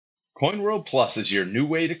CoinWorld Plus is your new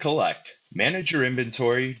way to collect. Manage your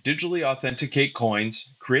inventory, digitally authenticate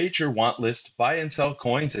coins, create your want list, buy and sell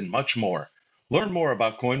coins, and much more. Learn more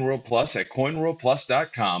about CoinWorld Plus at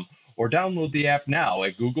coinworldplus.com or download the app now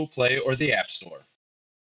at Google Play or the App Store.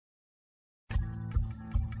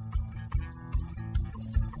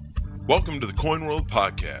 Welcome to the CoinWorld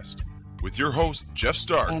Podcast with your host, Jeff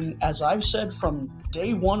Stark. And as I've said from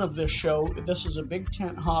day one of this show, this is a big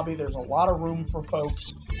tent hobby. There's a lot of room for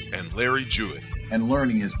folks. And Larry Jewett. And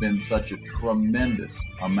learning has been such a tremendous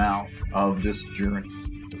amount of this journey.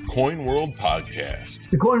 The CoinWorld Podcast.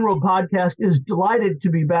 The CoinWorld Podcast is delighted to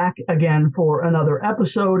be back again for another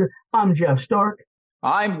episode. I'm Jeff Stark.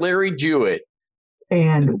 I'm Larry Jewett.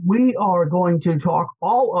 And we are going to talk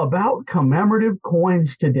all about commemorative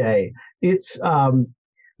coins today. It's,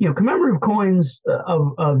 commemorative coins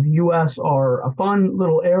of U.S. are a fun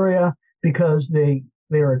little area because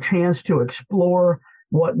they're a chance to explore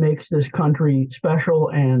what makes this country special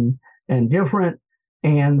and different.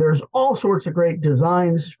 And there's all sorts of great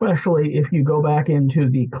designs, especially if you go back into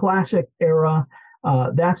the classic era.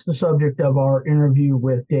 That's the subject of our interview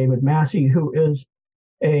with David Massey, who is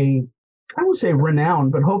I would say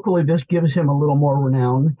renowned, but hopefully this gives him a little more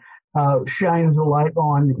renown, shines a light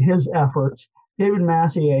on his efforts. David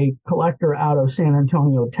Massey, a collector out of San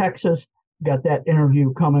Antonio, Texas, got that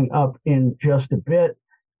interview coming up in just a bit.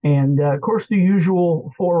 And, of course, the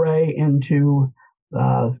usual foray into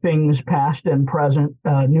things past and present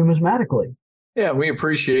numismatically. Yeah, we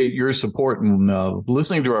appreciate your support and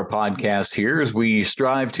listening to our podcast here as we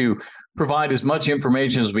strive to provide as much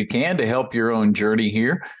information as we can to help your own journey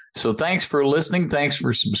here. So thanks for listening. Thanks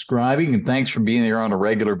for subscribing. And thanks for being there on a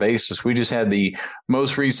regular basis. We just had the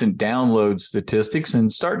most recent download statistics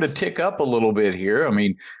and starting to tick up a little bit here. I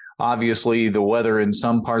mean, obviously, the weather in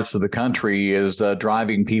some parts of the country is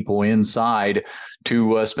driving people inside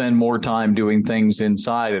to spend more time doing things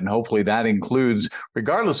inside. And hopefully that includes,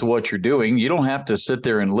 regardless of what you're doing, you don't have to sit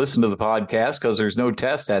there and listen to the podcast because there's no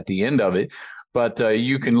test at the end of it. But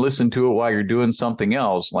you can listen to it while you're doing something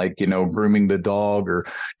else, like, grooming the dog or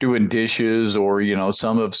doing dishes, or,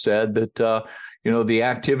 some have said that, the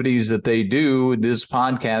activities that they do, this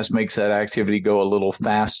podcast makes that activity go a little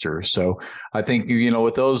faster. So I think,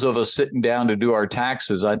 with those of us sitting down to do our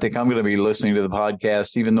taxes, I think I'm going to be listening to the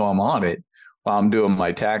podcast, even though I'm on it, while I'm doing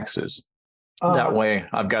my taxes. That way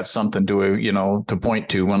I've got something to point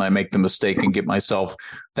to when I make the mistake and get myself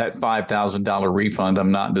that $5,000 refund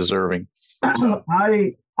I'm not deserving.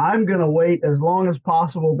 I'm going to wait as long as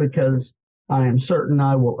possible because I am certain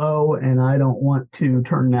I will owe, and I don't want to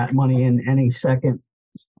turn that money in any second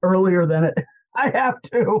earlier than I have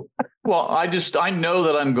to. Well, I know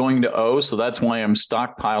that I'm going to owe, so that's why I'm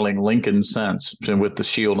stockpiling Lincoln cents with the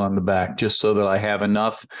shield on the back, just so that I have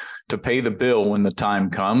enough to pay the bill when the time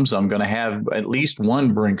comes. I'm going to have at least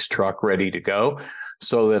one Brinks truck ready to go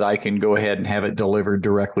so that I can go ahead and have it delivered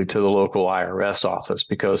directly to the local IRS office,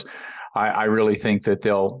 because I really think that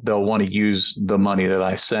they'll want to use the money that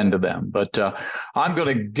I send to them. But I'm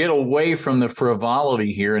going to get away from the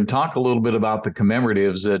frivolity here and talk a little bit about the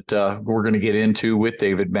commemoratives that we're going to get into with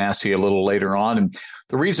David Massey a little later on. And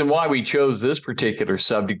the reason why we chose this particular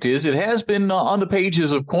subject is it has been on the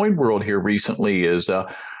pages of CoinWorld here recently.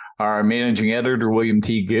 Our managing editor, William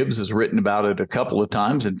T. Gibbs, has written about it a couple of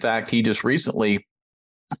times. In fact, he just recently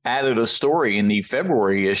added a story in the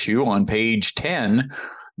February issue on page 10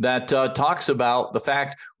 that talks about the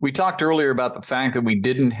fact, we talked earlier about the fact that we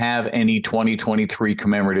didn't have any 2023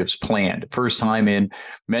 commemoratives planned. First time in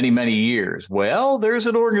many, many years. Well, there's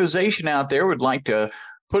an organization out there would like to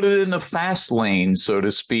put it in the fast lane, so to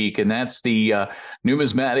speak, and that's the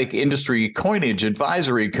Numismatic Industry Coinage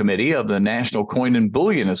Advisory Committee of the National Coin and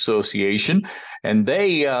Bullion Association. And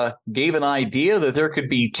they gave an idea that there could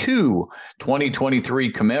be two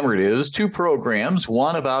 2023 commemoratives, two programs,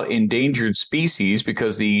 one about endangered species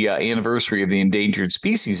because the anniversary of the Endangered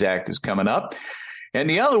Species Act is coming up. And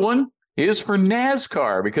the other one is for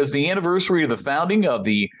NASCAR because the anniversary of the founding of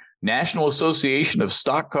the National Association of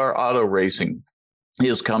Stock Car Auto Racing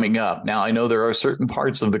is coming up. Now, I know there are certain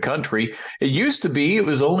parts of the country. It used to be it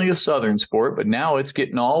was only a southern sport, but now it's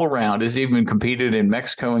getting all around. It's even competed in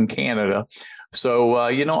Mexico and Canada. So,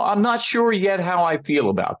 I'm not sure yet how I feel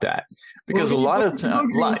about that because a lot of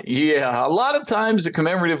times the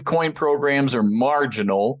commemorative coin programs are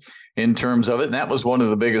marginal in terms of it. And that was one of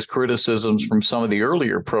the biggest criticisms from some of the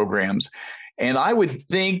earlier programs. And I would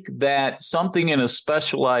think that something in a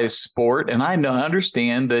specialized sport, and I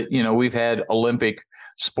understand that, we've had Olympic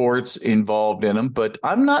sports involved in them, but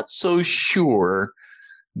I'm not so sure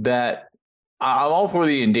that I'm all for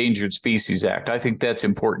the Endangered Species Act. I think that's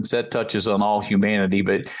important because that touches on all humanity,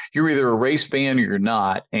 but you're either a race fan or you're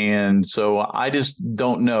not. And so I just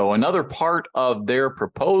don't know. Another part of their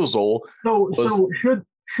proposal was... So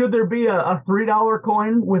should there be a $3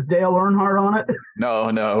 coin with Dale Earnhardt on it?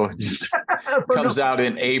 No, it just comes out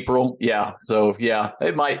in April. Yeah. So yeah,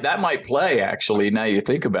 that might play actually, now you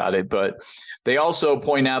think about it. But they also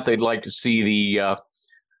point out they'd like to see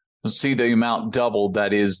the amount doubled.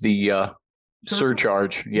 That is the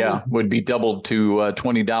surcharge, would be doubled to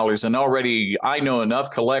 $20. And already I know enough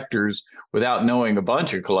collectors, without knowing a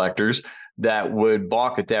bunch of collectors, that would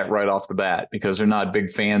balk at that right off the bat because they're not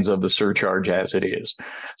big fans of the surcharge as it is.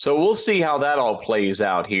 So we'll see how that all plays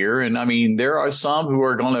out here. And I mean, there are some who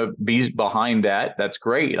are going to be behind that. That's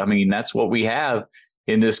great. I mean, that's what we have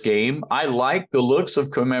in this game. I like the looks of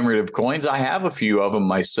commemorative coins. I have a few of them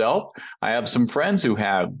myself. I have some friends who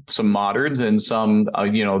have some moderns and some,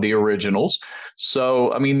 the originals.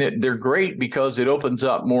 So, I mean, they're great because it opens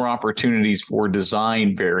up more opportunities for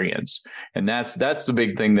design variants. And that's the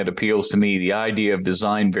big thing that appeals to me, the idea of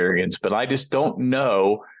design variants. But I just don't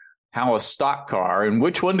know how a stock car, and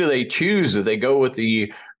which one do they choose? Do they go with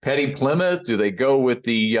the Petty Plymouth? Do they go with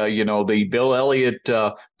the Bill Elliott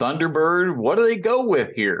Thunderbird? What do they go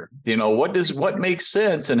with here? What makes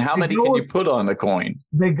sense, and how many can you put on the coin?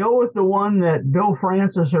 They go with the one that Bill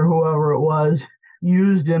Francis or whoever it was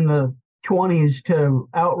used in the 1920s to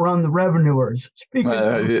outrun the revenuers.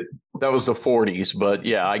 That was the 1940s, but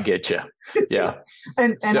yeah, I get you. Yeah.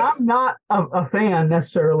 and I'm not a fan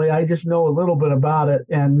necessarily. I just know a little bit about it.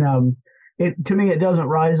 And to me, it doesn't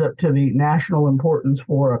rise up to the national importance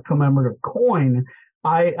for a commemorative coin.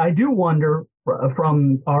 I do wonder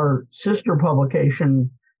from our sister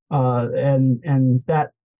publication and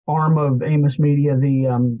that arm of Amos Media,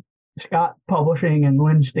 the Scott Publishing and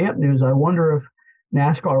Lynn Stamp News, I wonder if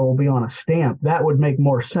NASCAR will be on a stamp. That would make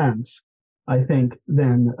more sense, I think,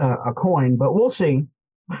 than a coin, but we'll see.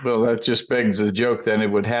 Well, that just begs the joke. Then it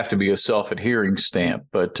would have to be a self-adhering stamp,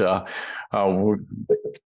 but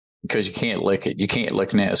because you can't lick it, you can't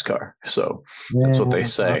lick NASCAR. So that's what they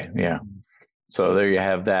say. Yeah. So there you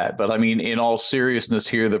have that. But I mean, in all seriousness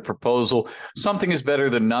here, the proposal, something is better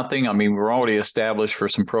than nothing. I mean, we're already established for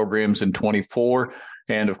some programs in 24.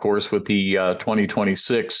 And of course, with the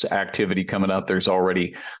 2026 activity coming up, there's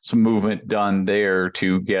already some movement done there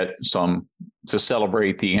to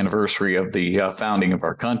celebrate the anniversary of the founding of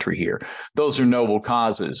our country here. Those are noble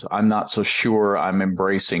causes. I'm not so sure I'm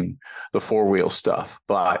embracing the four-wheel stuff,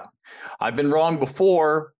 but I've been wrong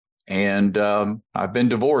before, and I've been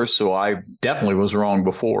divorced, so I definitely was wrong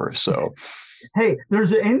before. So, hey,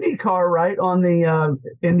 there's an Indy car right on the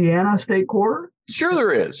Indiana state quarter. Sure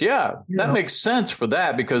there is. Yeah. That makes sense for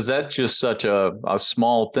that because that's just such a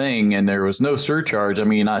small thing and there was no surcharge. I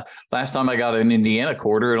mean, last time I got an Indiana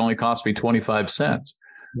quarter, it only cost me 25 cents.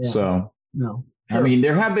 Yeah. So, no. Sure. I mean,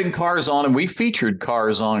 there have been cars on, and we featured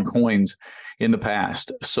cars on coins in the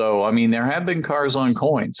past. So, I mean, there have been cars on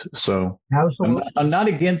coins. So I'm not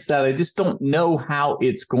against that. I just don't know how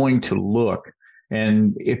it's going to look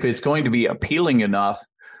and if it's going to be appealing enough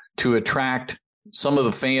to attract some of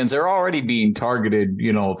the fans. They're already being targeted.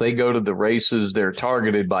 If they go to the races, they're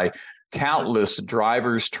targeted by countless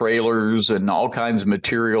drivers, trailers, and all kinds of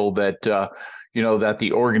material that, that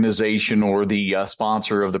the organization or the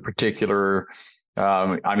sponsor of the particular,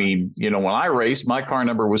 when I raced, my car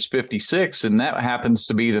number was 56, and that happens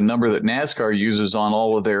to be the number that NASCAR uses on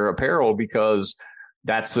all of their apparel because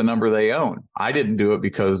that's the number they own. I didn't do it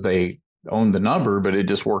because they owned the number, but it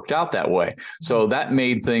just worked out that way. So that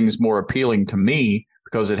made things more appealing to me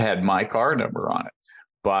because it had my car number on it.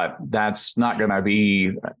 But that's not going to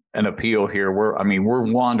be an appeal here. We're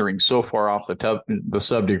wandering so far off the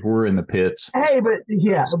subject. We're in the pits. Hey, but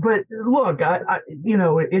look,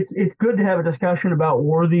 it's good to have a discussion about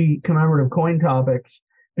worthy commemorative coin topics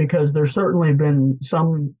because there's certainly been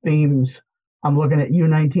some themes. I'm looking at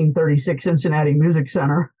U1936 Cincinnati Music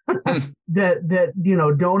Center that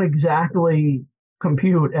don't exactly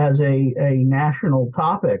compute as a national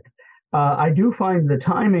topic. I do find the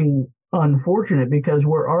timing unfortunate because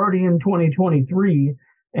we're already in 2023,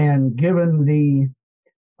 and given the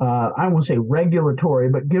I won't say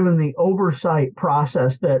regulatory, but given the oversight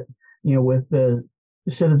process that with the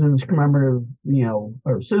Citizens Commemorative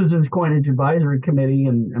or Citizens Coinage Advisory Committee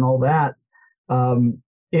and all that.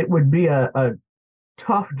 It would be a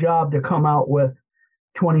tough job to come out with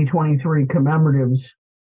 2023 commemoratives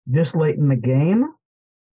this late in the game.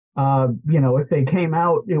 If they came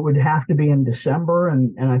out, it would have to be in December,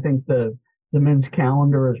 and I think the men's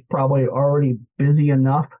calendar is probably already busy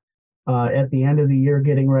enough at the end of the year,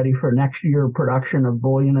 getting ready for next year production of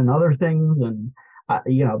bullion and other things. And,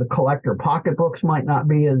 the collector pocketbooks might not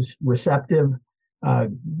be as receptive,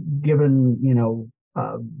 given,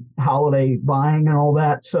 holiday buying and all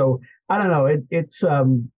that. So I don't know. It'd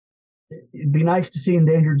be nice to see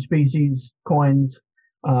endangered species coins.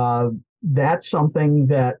 That's something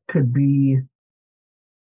that could be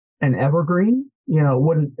an evergreen.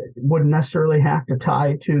 Wouldn't necessarily have to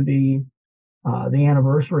tie to the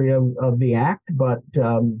anniversary of the act, but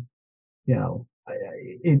good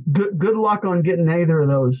luck on getting either of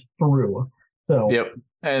those through. So yep.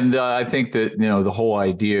 And I think that the whole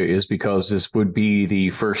idea is because this would be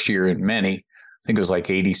the first year in many. I think it was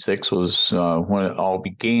like 86 was when it all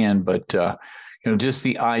began, but just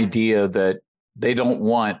the idea that they don't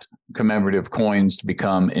want commemorative coins to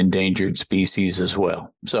become endangered species as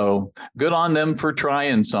well. So good on them for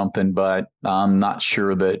trying something, but I'm not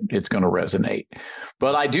sure that it's going to resonate.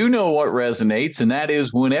 But I do know what resonates, and that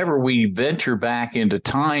is whenever we venture back into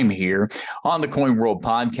time here on the Coin World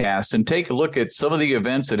podcast and take a look at some of the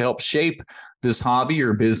events that help shape this hobby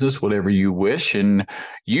or business, whatever you wish. And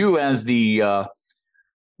you, as the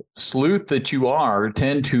sleuth that you are,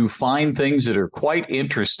 tend to find things that are quite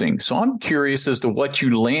interesting. So I'm curious as to what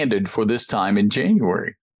you landed for this time in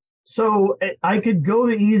January. So I could go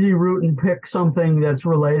the easy route and pick something that's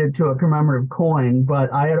related to a commemorative coin,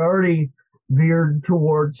 but I had already veered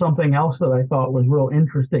toward something else that I thought was real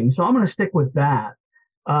interesting. So I'm going to stick with that.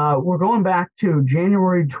 We're going back to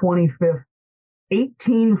January 25th,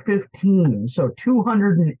 1815. So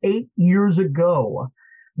 208 years ago.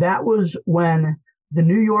 That was when the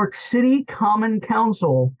New York City Common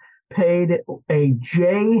Council paid a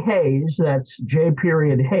J. Hayes, that's J.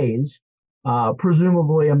 Hayes,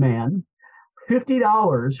 presumably a man,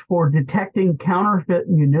 $50 for detecting counterfeit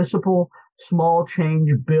municipal small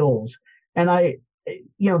change bills. And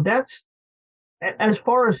that's, as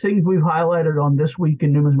far as things we've highlighted on This Week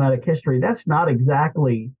in Numismatic History, that's not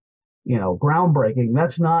exactly, groundbreaking.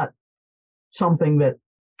 That's not something that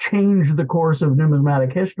changed the course of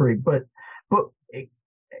numismatic history. But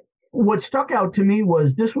what stuck out to me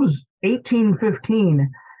was this was 1815,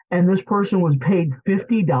 and this person was paid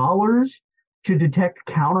 $50 to detect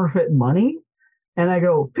counterfeit money. And I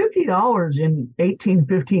go, $50 in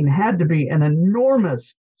 1815 had to be an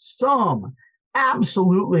enormous sum,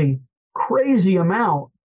 absolutely crazy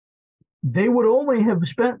amount. They would only have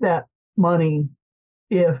spent that money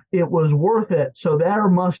if it was worth it. So there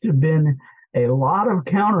must have been a lot of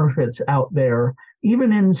counterfeits out there,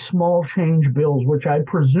 even in small change bills, which I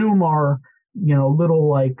presume are, little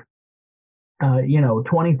like,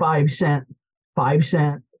 25 cent, 5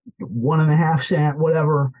 cent, 1.5 cent,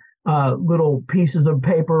 whatever, little pieces of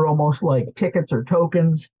paper, almost like tickets or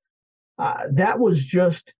tokens. That was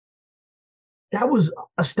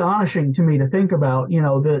astonishing to me to think about,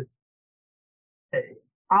 that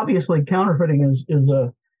obviously counterfeiting is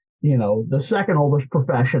the second oldest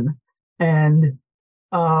profession. And,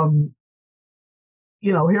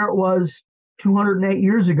 here it was 208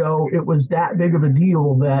 years ago. It was that big of a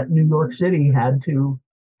deal that New York City had to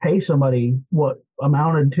pay somebody what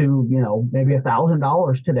amounted to, maybe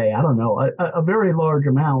 $1,000 today. I don't know, a very large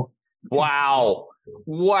amount. Wow.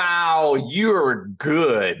 You're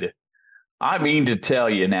good. I mean to tell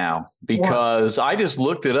you now, because I just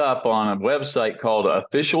looked it up on a website called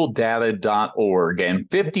officialdata.org, and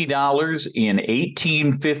 $50 in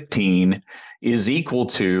 1815 is equal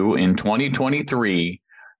to, in 2023,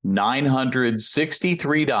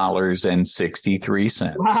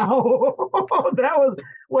 $963.63. Wow. That was,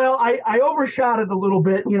 I overshot it a little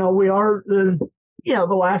bit. We are, the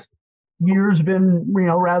last year's been,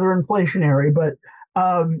 rather inflationary, but,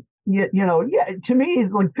 to me,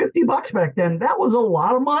 like $50 back then, that was a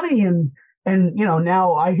lot of money. And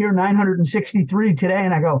now I hear 963 today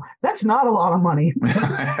and I go, that's not a lot of money.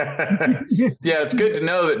 Yeah, it's good to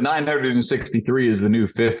know that 963 is the new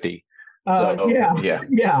 50. So,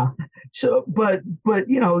 yeah. So, but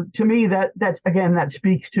to me, that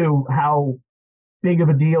speaks to how big of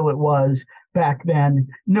a deal it was back then.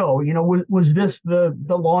 No, was this the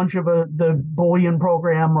launch of the bullion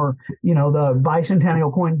program or, the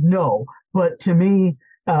bicentennial coins? No. But to me,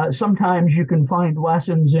 sometimes you can find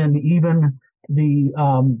lessons in even the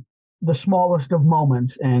smallest of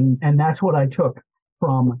moments. And that's what I took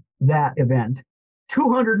from that event.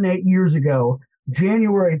 208 years ago,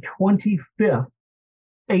 January 25th,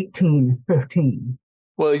 1815.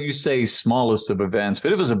 Well, you say smallest of events,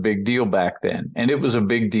 but it was a big deal back then. And it was a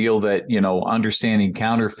big deal that, understanding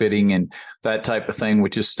counterfeiting and that type of thing,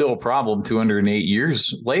 which is still a problem 208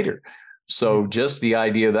 years later. So just the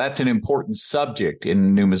idea that's an important subject in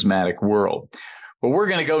the numismatic world. But we're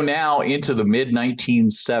going to go now into the mid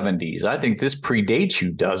 1970s. I think this predates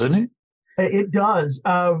you, doesn't it? It does.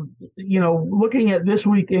 Looking at this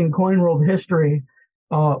week in Coin World history,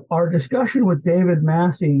 our discussion with David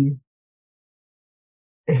Massey,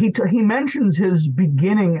 he mentions his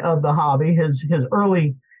beginning of the hobby, his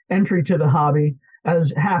early entry to the hobby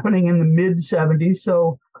as happening in the mid 70s.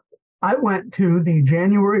 So I went to the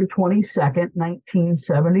January 22nd,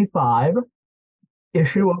 1975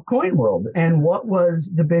 issue of Coin World. And what was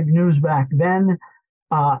the big news back then?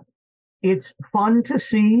 It's fun to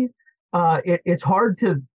see. It's hard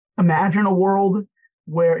to imagine a world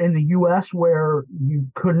where in the U.S. where you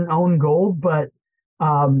couldn't own gold, but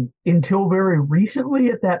until very recently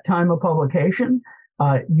at that time of publication,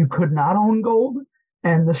 you could not own gold.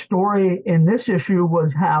 And the story in this issue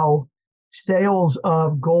was how sales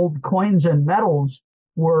of gold coins and medals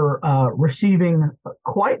were receiving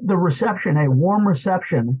quite the reception, a warm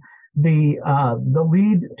reception. The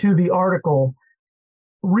lead to the article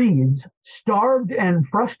reads, "Starved and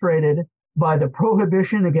frustrated by the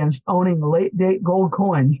prohibition against owning late-date gold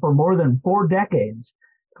coins for more than 4 decades,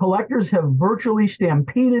 collectors have virtually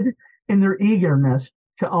stampeded in their eagerness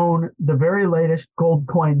to own the very latest gold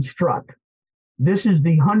coin struck. This is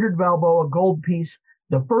the 100 Balboa gold piece,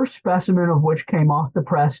 the first specimen of which came off the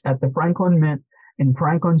press at the Franklin Mint in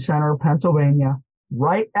Franklin Center, Pennsylvania,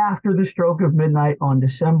 right after the stroke of midnight on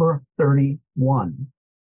December 31.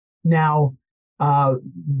 Now,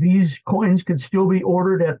 these coins could still be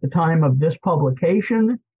ordered at the time of this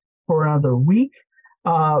publication for another week.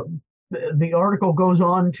 The article goes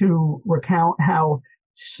on to recount how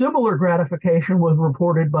similar gratification was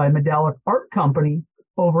reported by Medallic Art Company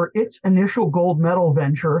over its initial gold medal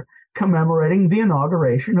venture commemorating the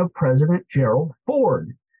inauguration of President Gerald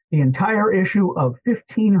Ford. The entire issue of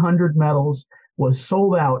 1,500 medals was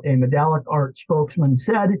sold out, a Medallic Art spokesman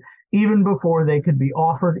said, even before they could be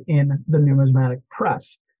offered in the numismatic press.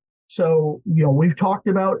 So, we've talked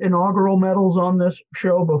about inaugural medals on this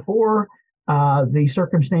show before. The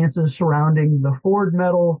circumstances surrounding the Ford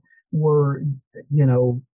medal were,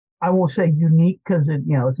 I won't say unique because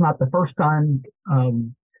it's not the first time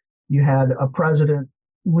you had a president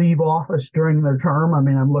leave office during their term. I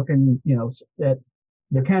mean, I'm looking, at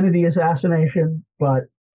the Kennedy assassination, but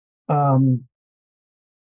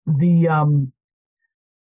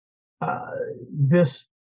this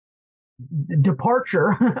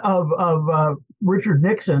departure of Richard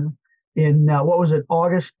Nixon in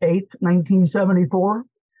August 8th, 1974.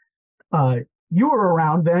 You were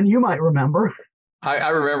around then, you might remember. I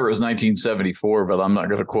remember it was 1974, but I'm not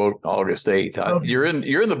going to quote August 8th. Okay. You're in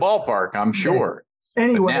the ballpark, I'm sure.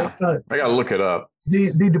 Anyway, now, I got to look it up.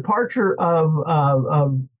 The departure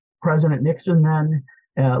of President Nixon then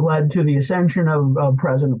led to the ascension of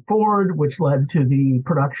President Ford, which led to the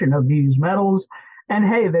production of these medals. And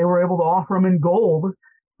hey, they were able to offer them in gold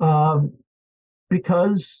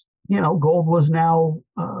because gold was now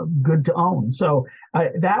good to own. So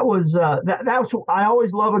that was I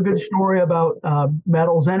always love a good story about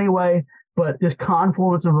metals anyway. But this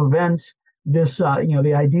confluence of events, this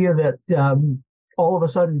the idea that all of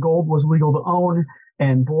a sudden gold was legal to own,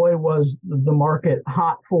 and boy was the market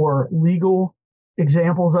hot for legal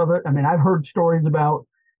examples of it. I mean, I've heard stories about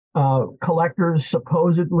collectors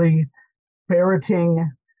supposedly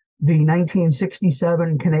ferreting the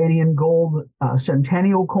 1967 Canadian gold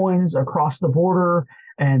centennial coins across the border,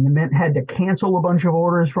 and the mint had to cancel a bunch of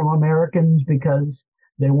orders from Americans because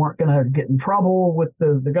they weren't going to get in trouble with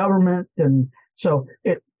the government. And so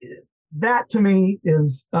that to me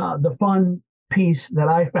is the fun piece that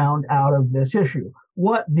I found out of this issue.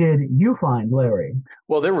 What did you find, Larry?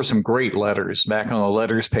 Well, there were some great letters back on the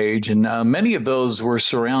letters page, and many of those were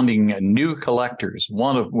surrounding new collectors,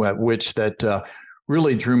 one of which that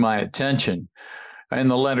really drew my attention. And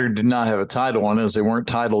the letter did not have a title on it, as they weren't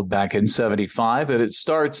titled back in 75. And it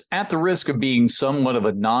starts, "At the risk of being somewhat of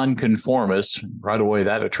a nonconformist," right away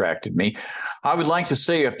that attracted me, "I would like to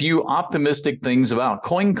say a few optimistic things about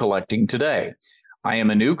coin collecting today. I am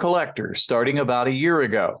a new collector starting about a year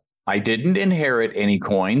ago. I didn't inherit any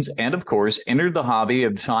coins and, of course, entered the hobby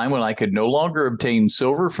at a time when I could no longer obtain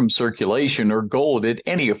silver from circulation or gold at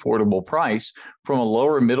any affordable price from a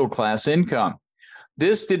lower middle-class income.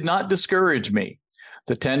 This did not discourage me.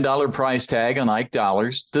 The $10 price tag on Ike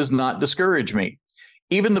dollars does not discourage me.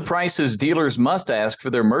 Even the prices dealers must ask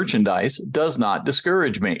for their merchandise does not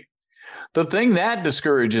discourage me. The thing that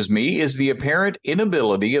discourages me is the apparent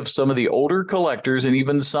inability of some of the older collectors and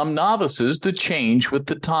even some novices to change with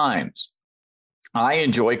the times. I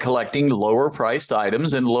enjoy collecting lower priced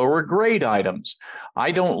items and lower grade items.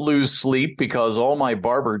 I don't lose sleep because all my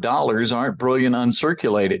barber dollars aren't brilliant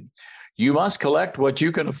uncirculated. You must collect what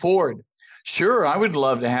you can afford. Sure, I would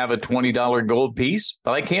love to have a $20 gold piece,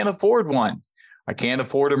 but I can't afford one. I can't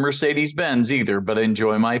afford a Mercedes-Benz either, but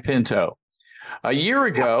enjoy my Pinto. A year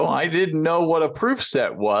ago, I didn't know what a proof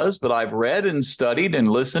set was, but I've read and studied and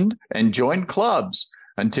listened and joined clubs.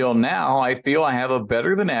 Until now, I feel I have a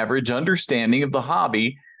better than average understanding of the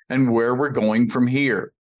hobby and where we're going from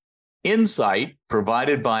here. Insight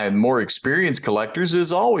provided by more experienced collectors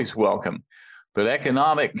is always welcome, but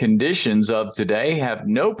economic conditions of today have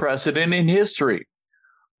no precedent in history.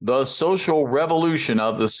 The social revolution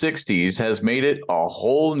of the 60s has made it a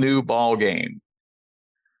whole new ballgame.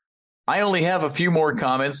 I only have a few more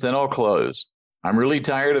comments, then I'll close. I'm really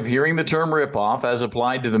tired of hearing the term ripoff as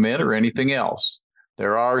applied to the mint or anything else.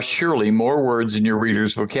 There are surely more words in your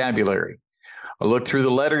reader's vocabulary. A look through the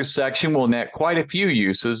letters section will net quite a few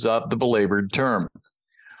uses of the belabored term.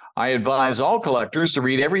 I advise all collectors to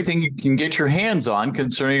read everything you can get your hands on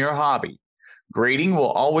concerning your hobby. Grading will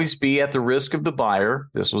always be at the risk of the buyer.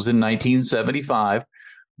 This was in 1975.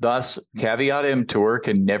 Thus, caveat emptor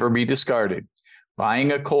can never be discarded.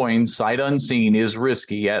 Buying a coin sight unseen is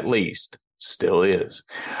risky, at least. Still is.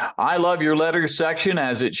 I love your letters section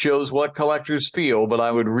as it shows what collectors feel, but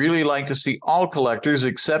I would really like to see all collectors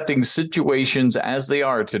accepting situations as they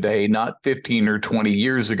are today, not 15 or 20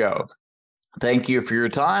 years ago. Thank you for your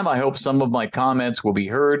time. I hope some of my comments will be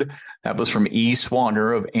heard. That was from E.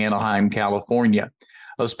 Swanger of Anaheim, California.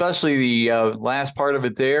 Especially the last part of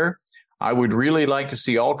it there. I would really like to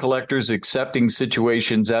see all collectors accepting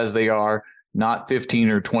situations as they are, not 15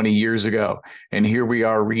 or 20 years ago. And here we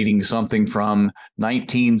are reading something from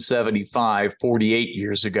 1975, 48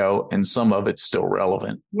 years ago, and some of it's still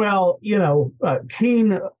relevant. Well,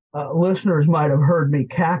 keen listeners might have heard me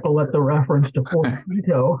cackle at the reference to Fort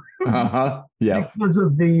Pinto. Yeah. Because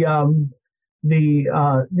of the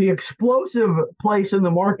explosive place in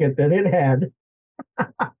the market that it had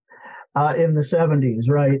in the 70s,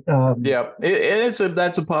 right?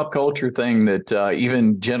 That's a pop culture thing that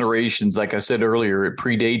even generations, like I said earlier, it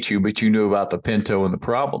predates you, but you knew about the Pinto and the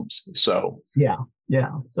problems. So yeah.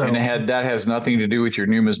 So, and that has nothing to do with your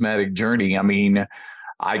numismatic journey. I mean,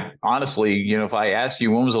 I honestly, if I ask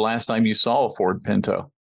you, when was the last time you saw a Ford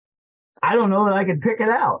Pinto? I don't know that I could pick it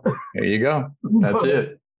out. There you go. That's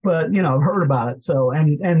it. But I've heard about it. So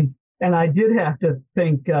and I did have to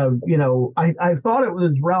think of, I thought it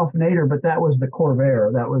was Ralph Nader, but that was the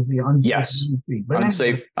Corvair. That was the unsafe speed. But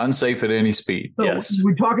unsafe at any speed. So yes.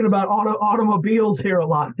 We're talking about automobiles here a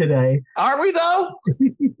lot today. Are we though?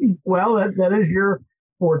 Well, that is your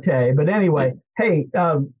forte. But anyway, hey,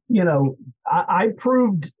 I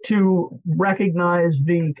proved to recognize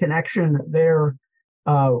the connection there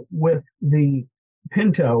with the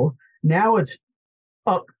Pinto. Now it's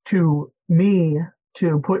up to me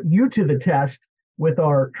to put you to the test with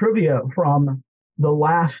our trivia from the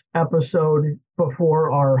last episode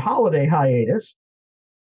before our holiday hiatus.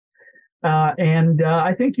 And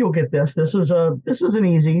I think you'll get this. This is an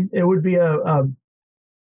easy. It would be a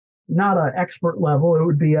not an expert level. It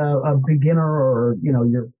would be a beginner or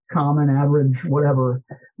your common, average, whatever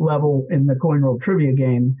level in the Coin World trivia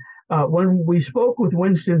game. When we spoke with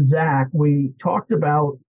Winston Zach, we talked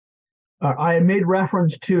about. I had made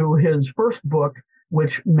reference to his first book,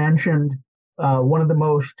 which mentioned one of the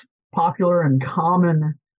most popular and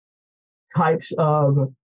common types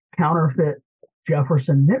of counterfeit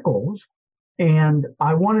Jefferson nickels. And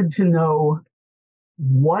I wanted to know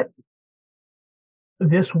what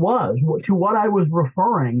this was, to what I was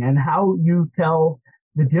referring, and how you tell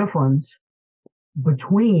the difference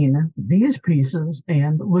between these pieces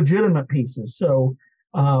and legitimate pieces. So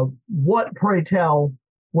what, pray tell,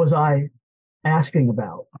 was I asking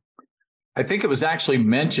about? I think it was actually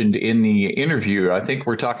mentioned in the interview. I think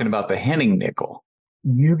we're talking about the Henning nickel.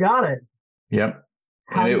 You got it. Yep.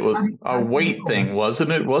 And it was a weight thing,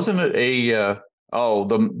 wasn't it? Wasn't it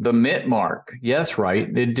the mint mark? Yes,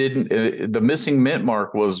 right. It didn't. The missing mint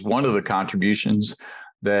mark was one of the contributions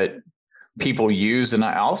that people used. And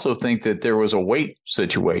I also think that there was a weight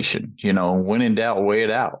situation, when in doubt, weigh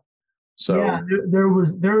it out. So yeah,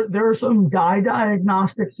 there are some dye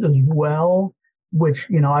diagnostics as well, which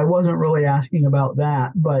I wasn't really asking about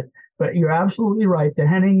that, but you're absolutely right. The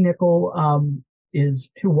Henning nickel is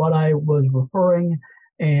to what I was referring,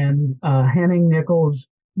 and Henning nickels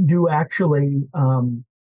do actually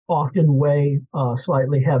often weigh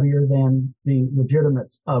slightly heavier than the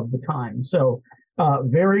legitimates of the time. So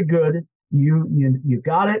very good. You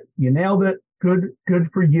got it. You nailed it. Good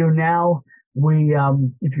for you. Now we,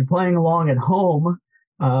 if you're playing along at home,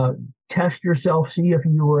 test yourself, see if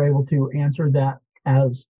you were able to answer that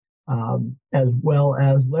as well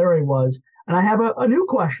as Larry was. And I have a new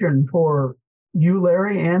question for you,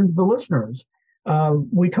 Larry, and the listeners.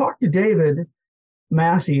 We talked to David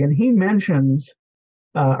Massey, and he mentions,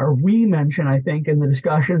 or we mention, I think, in the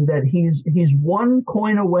discussion that he's one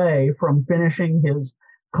coin away from finishing his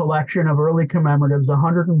collection of early commemoratives,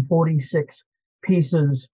 146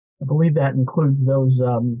 pieces. I believe that includes those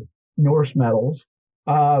Norse medals.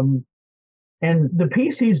 And the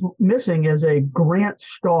piece he's missing is a Grant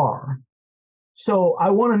Star. So I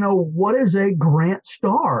want to know, what is a Grant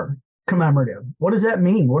Star commemorative? What does that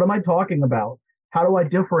mean? What am I talking about? How do I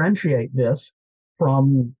differentiate this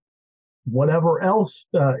from whatever else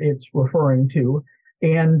it's referring to?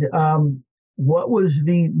 And what was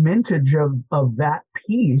the mintage of that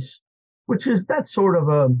piece? That's sort of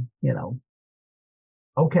a,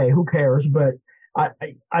 okay, who cares? But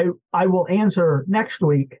I will answer next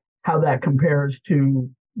week how that compares to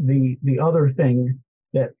the other thing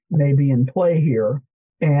that may be in play here.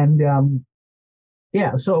 And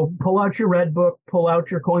so pull out your red book, pull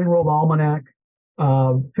out your Coin World Almanac,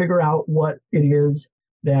 figure out what it is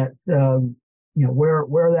that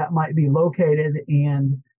where that might be located,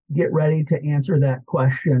 and get ready to answer that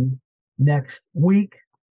question next week.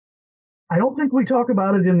 I don't think we talk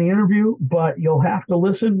about it in the interview, but you'll have to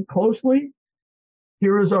listen closely.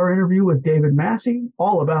 Here is our interview with David Massey,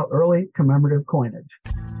 all about early commemorative coinage.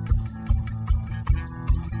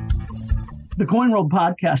 The Coin World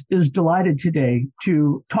podcast is delighted today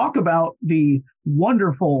to talk about the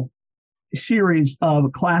wonderful series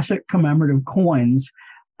of classic commemorative coins.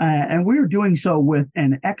 And we're doing so with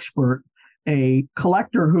an expert, a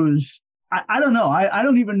collector who's, I don't know, I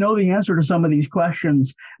don't even know the answer to some of these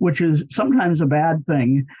questions, which is sometimes a bad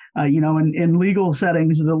thing. In legal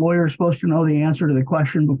settings, the lawyer is supposed to know the answer to the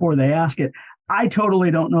question before they ask it. I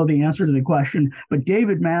totally don't know the answer to the question, but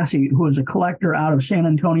David Massey, who is a collector out of San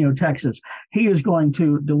Antonio, Texas, he is going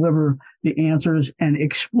to deliver the answers and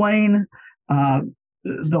explain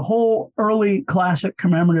the whole early classic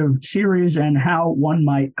commemorative series and how one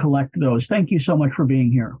might collect those. Thank you so much for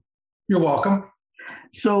being here. You're welcome.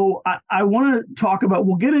 So I want to talk about,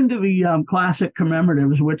 we'll get into the classic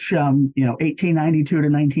commemoratives, which, 1892 to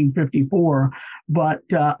 1954, but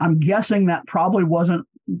I'm guessing that probably wasn't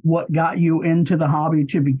what got you into the hobby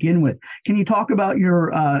to begin with. Can you talk about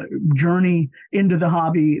your journey into the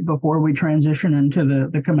hobby before we transition into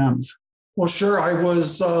the commems? Well, sure. I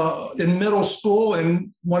was in middle school,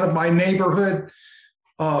 and one of my neighborhood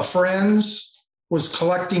friends was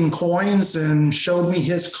collecting coins and showed me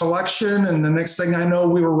his collection. And the next thing I know,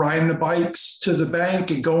 we were riding the bikes to the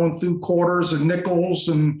bank and going through quarters and nickels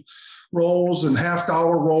and rolls and $50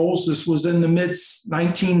 rolls. This was in the mid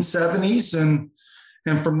 1970s.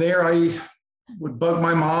 And from there, I would bug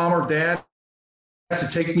my mom or dad to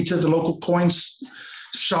take me to the local coins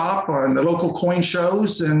shop and the local coin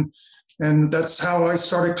shows. And that's how I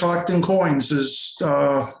started collecting coins, is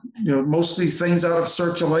mostly things out of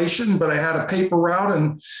circulation, but I had a paper route,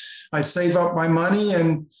 and I'd save up my money,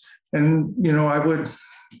 and I would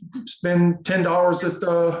spend $10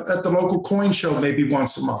 at the local coin show maybe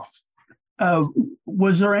once a month.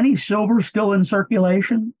 Was there any silver still in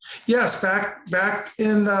circulation? Yes, back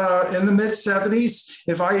in the mid 70s,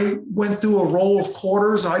 if I went through a roll of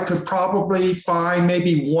quarters, I could probably find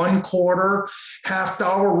maybe one quarter,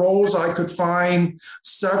 $50 rolls. I could find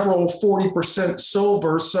several 40%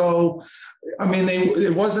 silver. So,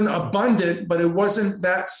 it wasn't abundant, but it wasn't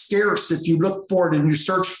that scarce. If you looked for it and you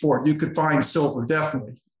searched for it, you could find silver,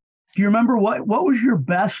 definitely. Do you remember what was your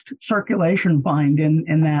best circulation find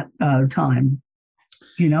in that time?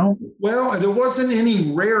 Do you know? Well, there wasn't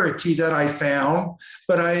any rarity that I found,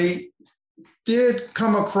 but I did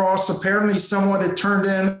come across, apparently someone had turned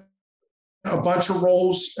in a bunch of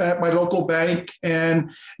rolls at my local bank, and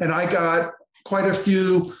I got quite a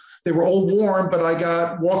few. They were old worn, but I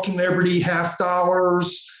got Walking Liberty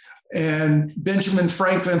 $50 and Benjamin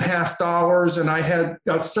Franklin $50, and I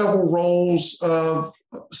got several rolls of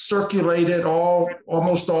circulated,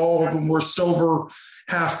 almost all of them were silver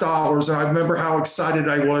 $50. And I remember how excited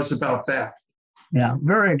I was about that. Yeah,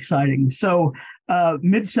 very exciting. So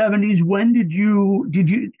mid 70s, when did you,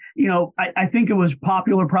 I think it was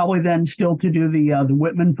popular probably then still to do the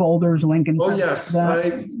Whitman folders, Lincoln. Oh, yes.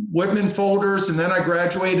 Whitman folders. And then I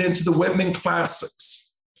graduated into the Whitman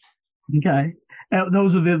Classics. Okay.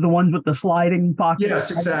 Those are the ones with the sliding pockets?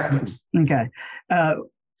 Yes, exactly. Okay.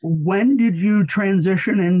 When did you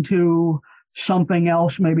transition into something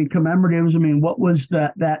else, maybe commemoratives? What was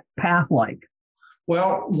that path like?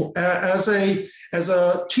 Well, as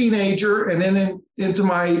a teenager and then into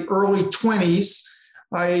my early 20s,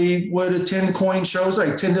 I would attend coin shows. I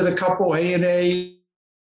attended a couple A&A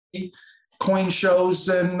coin shows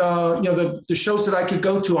and, the shows that I could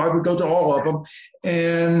go to, I would go to all of them.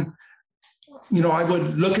 And, I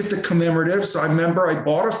would look at the commemoratives. I remember I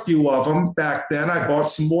bought a few of them back then. I bought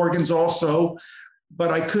some Morgans also, but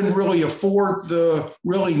I couldn't really afford the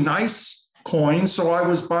really nice coins. So I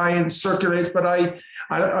was buying circulates, but I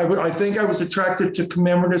think I was attracted to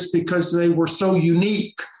commemoratives because they were so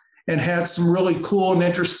unique and had some really cool and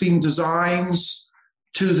interesting designs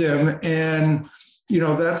to them. And,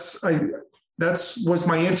 that was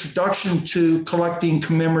my introduction to collecting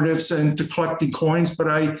commemoratives and to collecting coins. But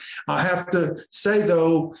I have to say,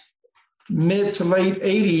 though, mid to late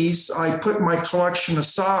 80s, I put my collection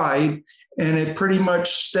aside, and it pretty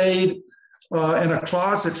much stayed in a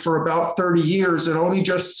closet for about 30 years. And only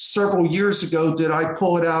just several years ago did I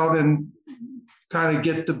pull it out and kind of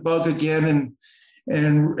get the bug again.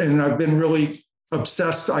 And I've been really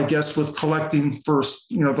obsessed, I guess, with collecting for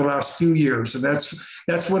the last few years. And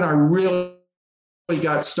that's when I really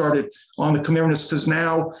got started on the commemoratives, because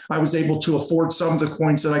now I was able to afford some of the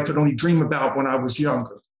coins that I could only dream about when I was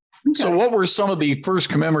younger. So what were some of the first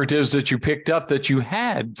commemoratives that you picked up that you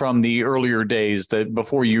had from the earlier days that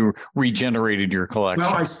before you regenerated your collection?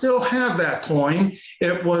 Well, I still have that coin.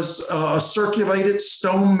 It was a circulated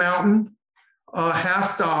Stone Mountain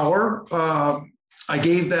 $50. I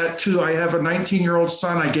gave that I have a 19-year-old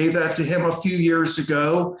son. I gave that to him a few years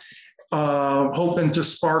ago, hoping to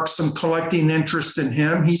spark some collecting interest in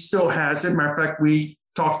him. He still has it. Matter of fact, we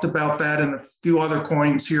talked about that in a few other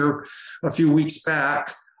coins here a few weeks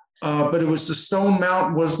back. But it was the Stone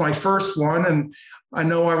Mountain was my first one. And I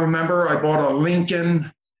remember I bought a Lincoln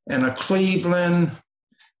and a Cleveland,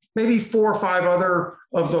 maybe 4 or 5 other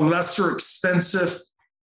of the lesser expensive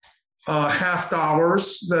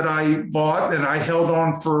 $50 that I bought, and I held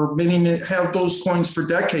on for held those coins for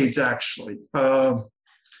decades, actually.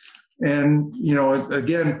 And,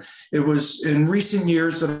 again, it was in recent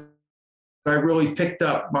years that I really picked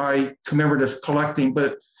up my commemorative collecting,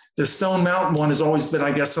 but the Stone Mountain one has always been,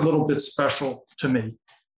 I guess, a little bit special to me.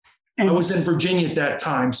 And I was in Virginia at that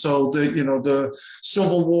time, so the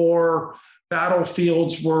Civil War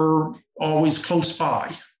battlefields were always close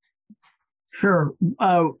by. Sure.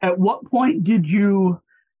 At what point did you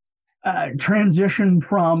transition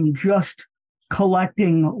from just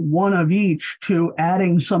collecting one of each to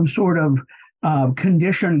adding some sort of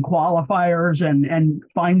condition qualifiers and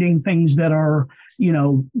finding things that are,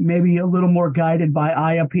 maybe a little more guided by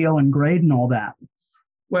eye appeal and grade and all that?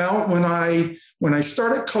 Well, when I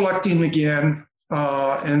started collecting again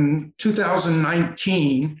in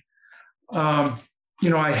 2019,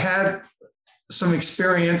 I had some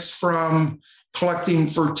experience from collecting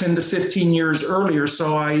for 10 to 15 years earlier.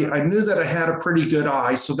 So I knew that I had a pretty good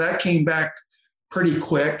eye. So that came back pretty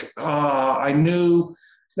quick. I knew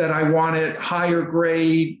that I wanted higher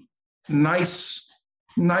grade,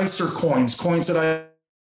 nicer coins that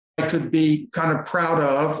I could be kind of proud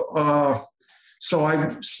of. So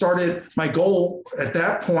I started, my goal at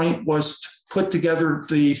that point was to put together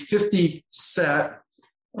the 50 set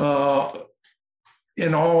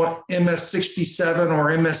in all MS67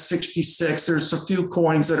 or MS66. There's a few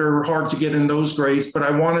coins that are hard to get in those grades, but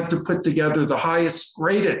I wanted to put together the highest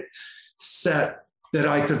graded set that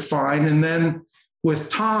I could find. And then with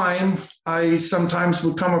time, I sometimes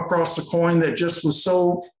would come across a coin that just was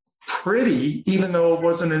so pretty, even though it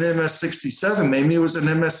wasn't an MS67, maybe it was an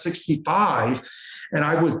MS65. And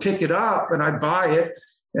I would pick it up and I'd buy it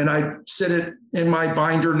and I'd sit it in my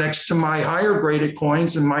binder next to my higher graded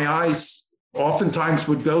coins, and my eyes oftentimes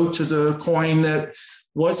would go to the coin that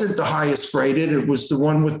wasn't the highest graded. It was the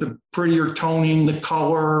one with the prettier toning, the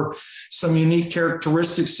color, some unique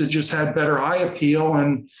characteristics that just had better eye appeal.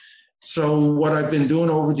 And so what I've been doing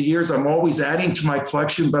over the years, I'm always adding to my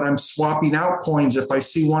collection, but I'm swapping out coins. If I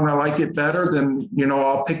see one I like it better, then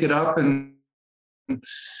I'll pick it up and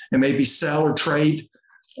maybe sell or trade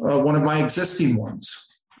one of my existing ones.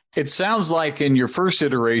 It sounds like in your first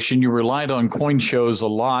iteration, you relied on coin shows a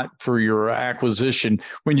lot for your acquisition.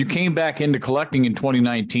 When you came back into collecting in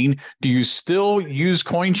 2019, do you still use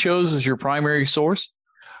coin shows as your primary source?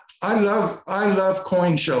 I love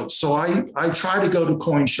coin shows. So I try to go to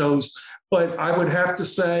coin shows, but I would have to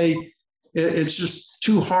say it's just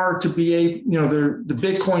too hard to be the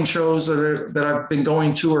big coin shows that I've been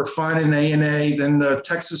going to are fun in A&A. Then the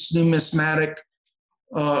Texas Numismatic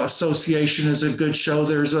Association is a good show.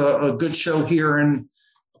 There's a good show here in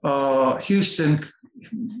Houston,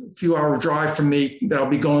 a few hour drive from me, that I'll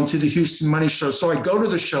be going to the Houston Money Show. So I go to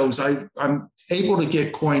the shows. I'm able to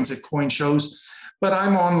get coins at coin shows, but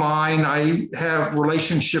I'm online. I have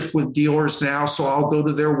relationship with dealers now, so I'll go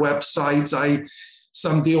to their websites.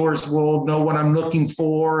 Some dealers will know what I'm looking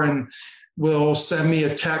for, and will send me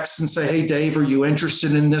a text and say, "Hey, Dave, are you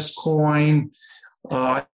interested in this coin?"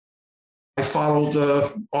 I follow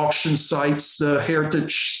the auction sites, the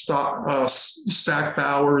Heritage Stack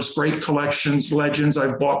Bowers, great collections, Legends.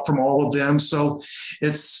 I've bought from all of them. So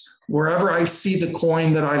it's wherever I see the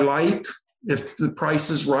coin that I like, if the price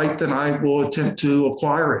is right, then I will attempt to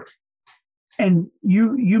acquire it. And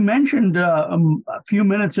you mentioned a few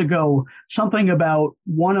minutes ago something about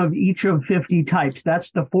one of each of 50 types.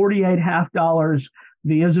 That's the 48 $half,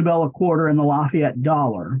 the Isabella quarter, and the Lafayette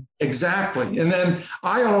dollar. Exactly. And then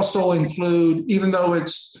I also include, even though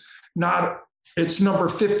it's number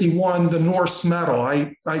 51, the Norse medal.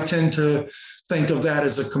 I tend to think of that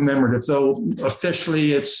as a commemorative, though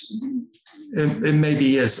officially it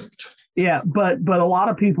maybe isn't. Yeah, but a lot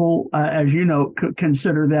of people, as you know,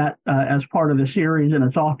 consider that as part of the series, and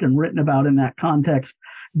it's often written about in that context.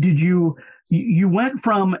 Did you went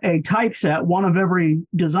from a typeset, one of every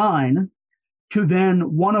design, to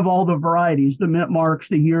then one of all the varieties, the mint marks,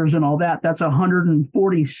 the years, and all that? That's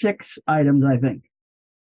 146 items, I think.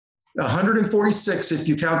 146 if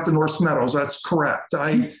you count the Norse medals. That's correct.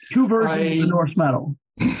 Two versions of the Norse medal.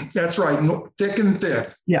 That's right, thick and thin.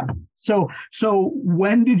 Yeah. So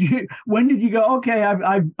when did you go, okay,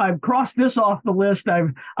 I've crossed this off the list,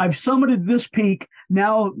 I've summited this peak,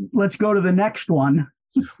 now let's go to the next one?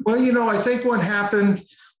 Well, I think what happened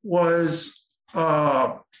was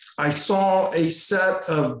I saw a set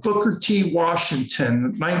of Booker T.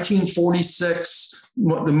 Washington, 1946,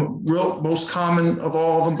 the most common of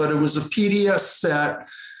all of them, but it was a PDS set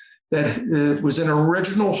that was an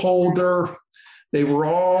original holder. They were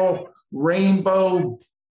all rainbow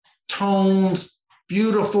toned,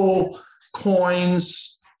 beautiful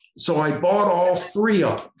coins. So I bought all three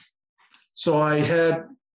of them. So I had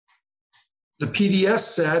the PDS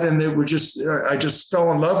set, and I just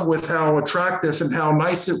fell in love with how attractive and how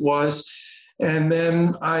nice it was. And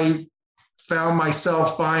then I found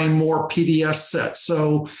myself buying more PDS sets.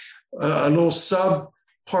 So a little sub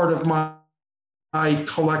part of my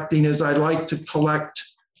collecting is I like to collect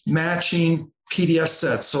matching PDS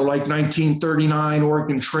sets. So like 1939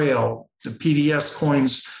 Oregon Trail, the PDS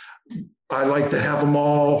coins, I like to have them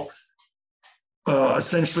all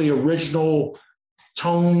essentially original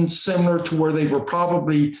tone, similar to where they were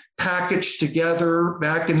probably packaged together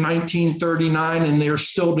back in 1939, and they're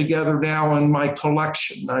still together now in my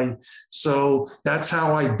collection. So that's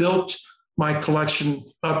how I built my collection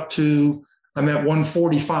up to, I'm at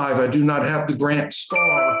 145. I do not have the Grant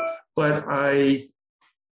Star, but I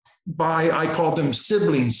call them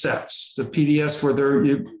sibling sets, the PDS, where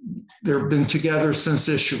they've been together since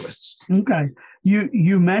issuance. Okay.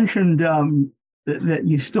 You mentioned that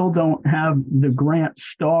you still don't have the Grant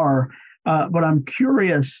Star, but I'm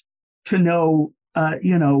curious to know,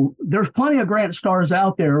 there's plenty of Grant Stars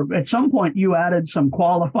out there. At some point you added some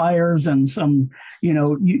qualifiers and some,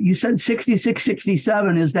 you said 66,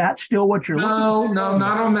 67. Is that still what you're looking for? No,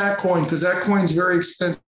 not on that coin, because that coin's very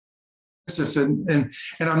expensive. And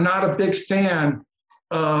I'm not a big fan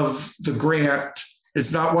of the Grant.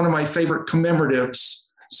 It's not one of my favorite commemoratives.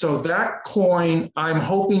 So that coin I'm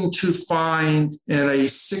hoping to find in a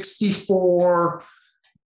 64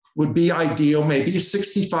 would be ideal, maybe a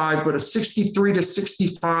 65, but a 63 to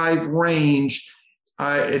 65 range.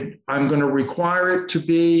 I'm going to require it to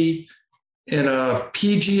be in a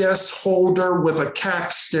PGS holder with a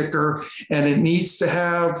CAC sticker, and it needs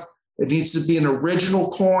to be an original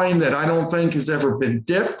coin that I don't think has ever been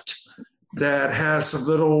dipped, that has a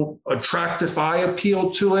little attractive eye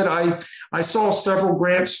appeal to it. I saw several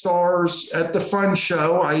Grant Stars at the fun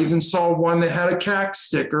show. I even saw one that had a CAC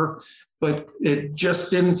sticker, but it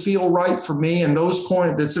just didn't feel right for me. And those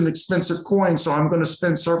coins, that's an expensive coin, so I'm going to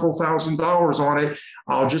spend several $1,000s on it.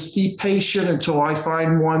 I'll just be patient until I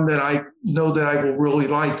find one that I know that I will really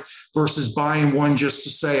like, versus buying one just to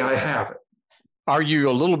say I have it. Are you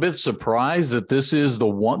a little bit surprised that this is the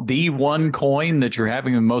one coin that you're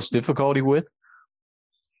having the most difficulty with?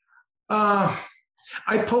 I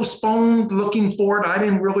postponed looking for it. I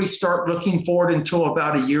didn't really start looking for it until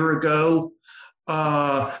about a year ago.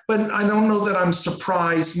 But I don't know that I'm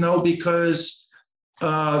surprised, no, because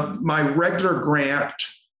my regular Grant,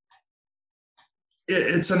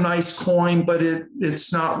 it's a nice coin, but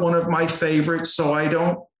it's not one of my favorites. So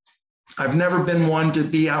I've never been one to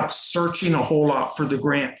be out searching a whole lot for the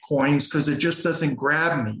Grant coins, because it just doesn't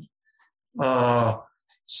grab me.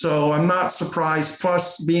 So I'm not surprised.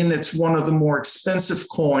 Plus, being it's one of the more expensive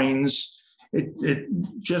coins, it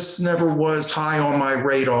just never was high on my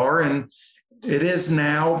radar. And it is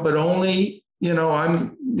now, but only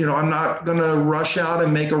I'm not going to rush out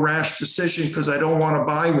and make a rash decision because I don't want to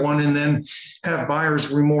buy one and then have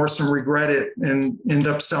buyer's remorse and regret it and end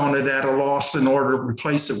up selling it at a loss in order to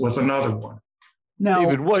replace it with another one. Now,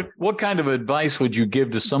 David, what kind of advice would you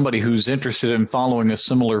give to somebody who's interested in following a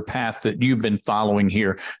similar path that you've been following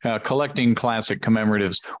here, collecting classic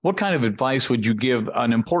commemoratives? What kind of advice would you give,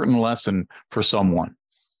 an important lesson for someone?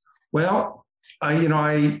 Well,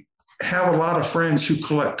 I have a lot of friends who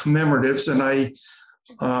collect commemoratives, and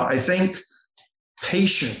I think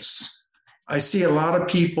patience. I see a lot of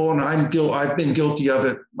people, and I've been guilty of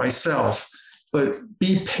it myself, but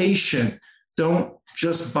be patient. Don't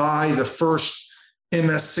just buy the first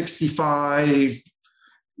MS-65,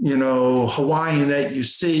 Hawaiian that you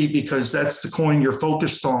see, because that's the coin you're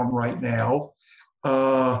focused on right now.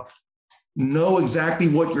 Know exactly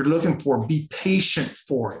what you're looking for. Be patient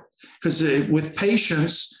for it, because with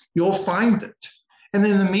patience, you'll find it. And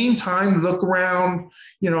in the meantime, look around,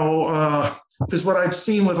 because what I've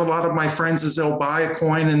seen with a lot of my friends is they'll buy a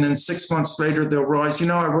coin and then 6 months later they'll realize,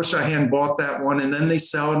 I wish I hadn't bought that one. And then they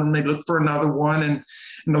sell it and they look for another one. And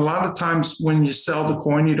a lot of times when you sell the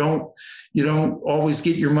coin, you don't always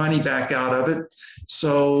get your money back out of it.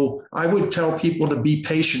 So I would tell people to be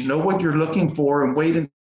patient, know what you're looking for, and wait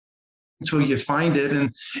until you find it.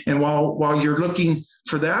 And while you're looking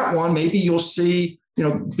for that one, maybe you'll see,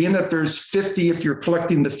 being that there's 50, if you're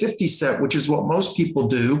collecting the 50 set, which is what most people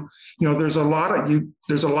do, there's a lot of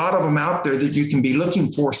them out there that you can be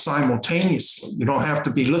looking for simultaneously. You don't have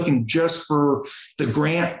to be looking just for the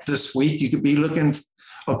grant this week. You could be looking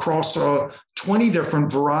across 20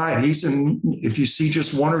 different varieties. And if you see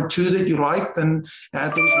just one or two that you like, then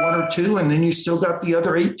add those one or two, and then you still got the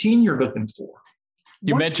other 18 you're looking for.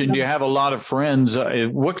 You mentioned you have a lot of friends.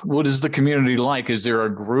 What is the community like? Is there a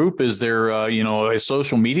group? Is there a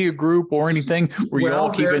social media group or anything where you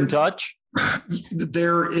all keep in touch?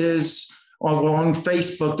 There is, on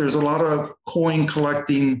Facebook, there's a lot of coin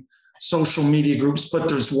collecting social media groups, but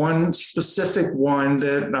there's one specific one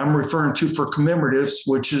that I'm referring to for commemoratives,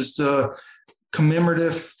 which is the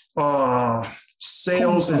commemorative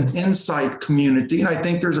sales and insight community. And I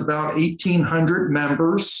think there's about 1,800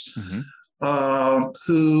 members. Mm-hmm.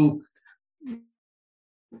 Who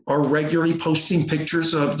are regularly posting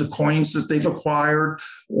pictures of the coins that they've acquired,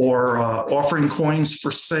 or offering coins for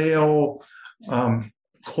sale,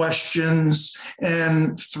 questions.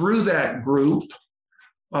 And through that group,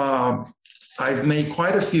 I've made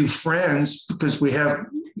quite a few friends because we have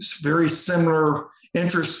very similar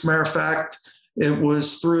interests. Matter of fact, it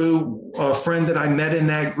was through a friend that I met in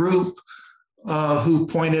that group who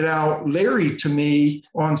pointed out Larry to me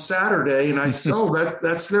on Saturday. And I said,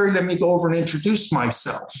 that's Larry. Let me go over and introduce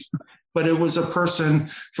myself. But it was a person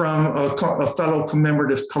from a fellow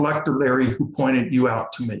commemorative collector, Larry, who pointed you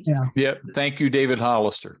out to me. Yeah. Thank you, David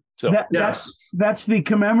Hollister. So yes, that's the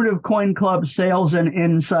Commemorative Coin Club Sales and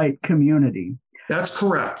Insight Community. That's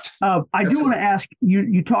correct. I do want to ask you.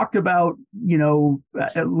 You talked about,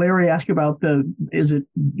 Larry asked about is it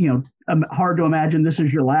hard to imagine this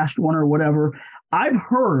is your last one or whatever. I've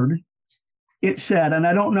heard it said, and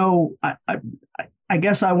I don't know. I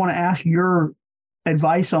guess I want to ask your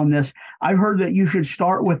advice on this. I've heard that you should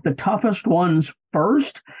start with the toughest ones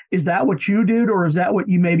first. Is that what you did, or is that what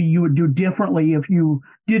you would do differently if you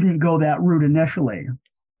didn't go that route initially?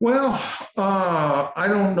 Well, I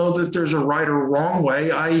don't know that there's a right or wrong way.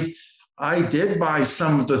 I did buy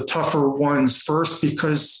some of the tougher ones first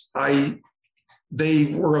because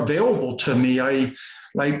they were available to me. I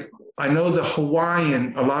know the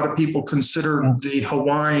Hawaiian, a lot of people consider the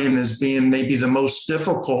Hawaiian as being maybe the most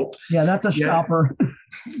difficult. Yeah, that's a stopper.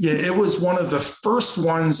 Yeah, it was one of the first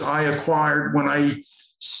ones I acquired when I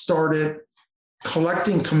started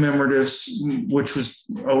collecting commemoratives, which was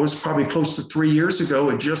probably close to 3 years ago.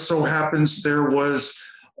 It just so happens there was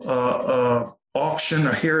auction,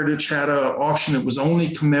 a Heritage had an auction. It was only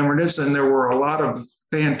commemoratives, and there were a lot of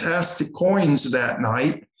fantastic coins that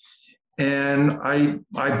night. And I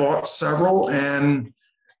bought several, and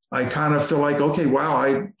I kind of feel like, okay, wow,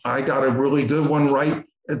 I got a really good one right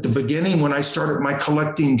at the beginning when I started my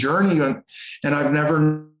collecting journey, and I've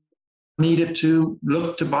never needed to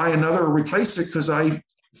look to buy another or replace it because I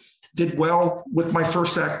did well with my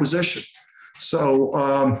first acquisition. So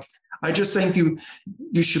I just think you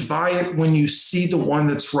should buy it when you see the one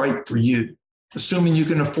that's right for you, assuming you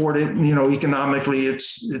can afford it. Economically,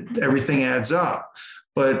 everything adds up.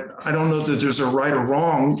 But I don't know that there's a right or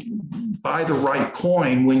wrong. Buy the right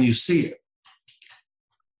coin when you see it.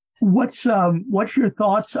 What's your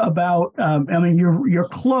thoughts about? You're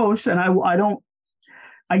close, and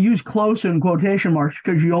I use close in quotation marks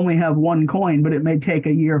because you only have one coin, but it may take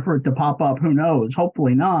a year for it to pop up. Who knows?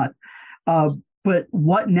 Hopefully not. But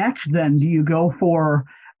what next then? Do you go for,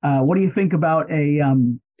 what do you think about a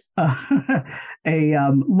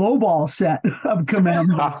lowball set of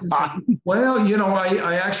commemoratives? Well,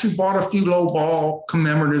 I actually bought a few lowball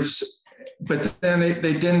commemoratives, but then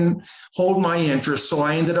they didn't hold my interest, so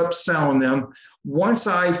I ended up selling them. Once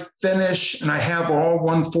I finish and I have all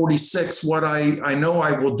 146, what I know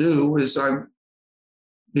I will do is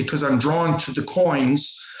because I'm drawn to the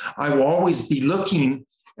coins, I will always be looking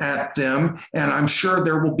at them, and I'm sure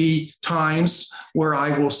there will be times where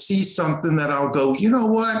I will see something that I'll go, you know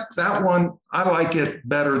what, that one, I like it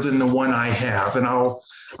better than the one I have, and I'll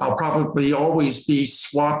probably always be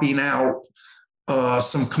swapping out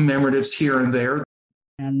some commemoratives here and there.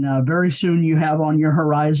 And very soon you have on your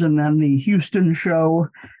horizon then the Houston show,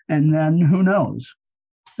 and then who knows?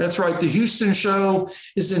 That's right. The Houston show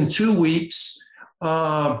is in 2 weeks.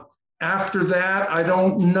 After that, I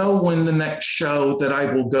don't know when the next show that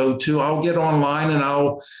I will go to. I'll get online and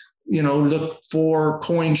I'll, look for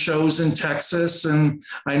coin shows in Texas. And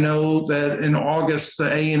I know that in August,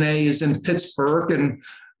 the ANA is in Pittsburgh, and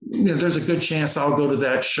there's a good chance I'll go to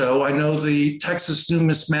that show. I know the Texas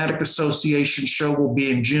Numismatic Association show will be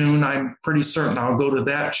in June. I'm pretty certain I'll go to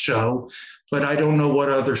that show, but I don't know what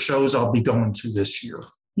other shows I'll be going to this year.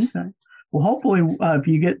 Okay. Well, hopefully, if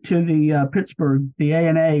you get to the Pittsburgh, the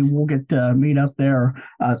ANA, we'll get to meet up there.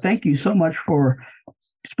 Thank you so much for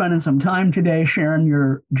spending some time today, sharing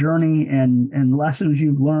your journey and lessons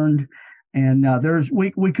you've learned. And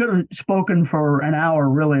we could have spoken for an hour,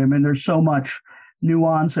 really. I mean, there's so much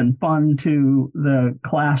nuance and fun to the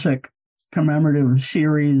classic commemorative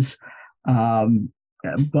series.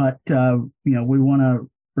 But we want to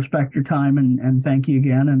respect your time and thank you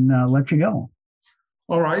again and let you go.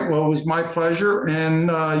 All right. Well, it was my pleasure.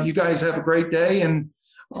 And you guys have a great day. And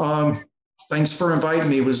thanks for inviting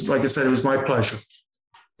me. It was, like I said, it was my pleasure.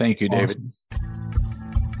 Thank you, David.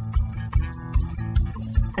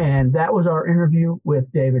 And that was our interview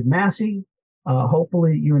with David Massey.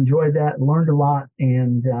 Hopefully you enjoyed that, learned a lot,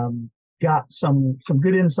 and got some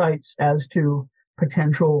good insights as to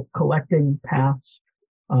potential collecting paths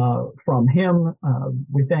from him.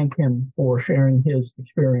 We thank him for sharing his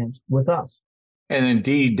experience with us. And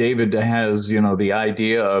indeed, David has, the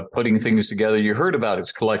idea of putting things together. You heard about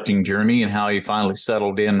his collecting journey and how he finally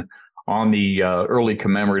settled in on the early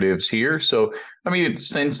commemoratives here. So, I mean,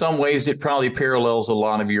 in some ways, it probably parallels a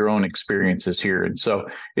lot of your own experiences here. And so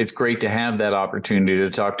it's great to have that opportunity to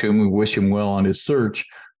talk to him. We wish him well on his search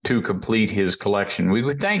to complete his collection. We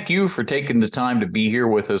would thank you for taking the time to be here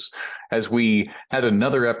with us as we had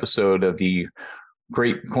another episode of the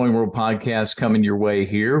great Coin World podcast coming your way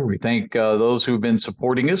here. We thank those who've been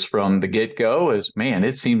supporting us from the get-go.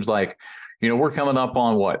 It seems like, we're coming up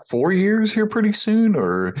on 4 years here pretty soon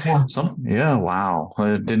or something. Yeah. Wow.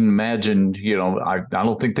 I didn't imagine, I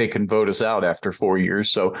don't think they can vote us out after 4 years.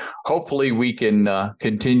 So hopefully we can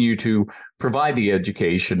continue to provide the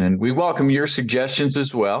education, and we welcome your suggestions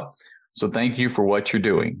as well. So thank you for what you're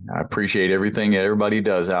doing. I appreciate everything that everybody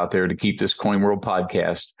does out there to keep this Coin World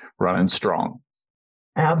podcast running strong.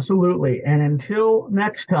 Absolutely. And until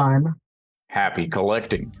next time, happy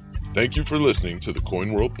collecting. Thank you for listening to the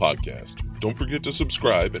Coin World podcast. Don't forget to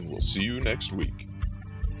subscribe, and we'll see you next week.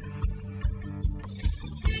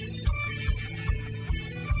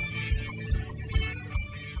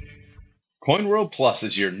 Coin World Plus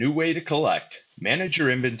is your new way to collect. Manage your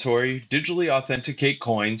inventory, digitally authenticate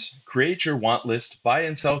coins, create your want list, buy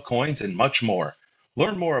and sell coins, and much more.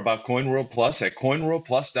 Learn more about Coin World Plus at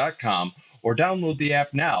coinworldplus.com or download the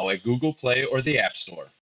app now at Google Play or the App Store.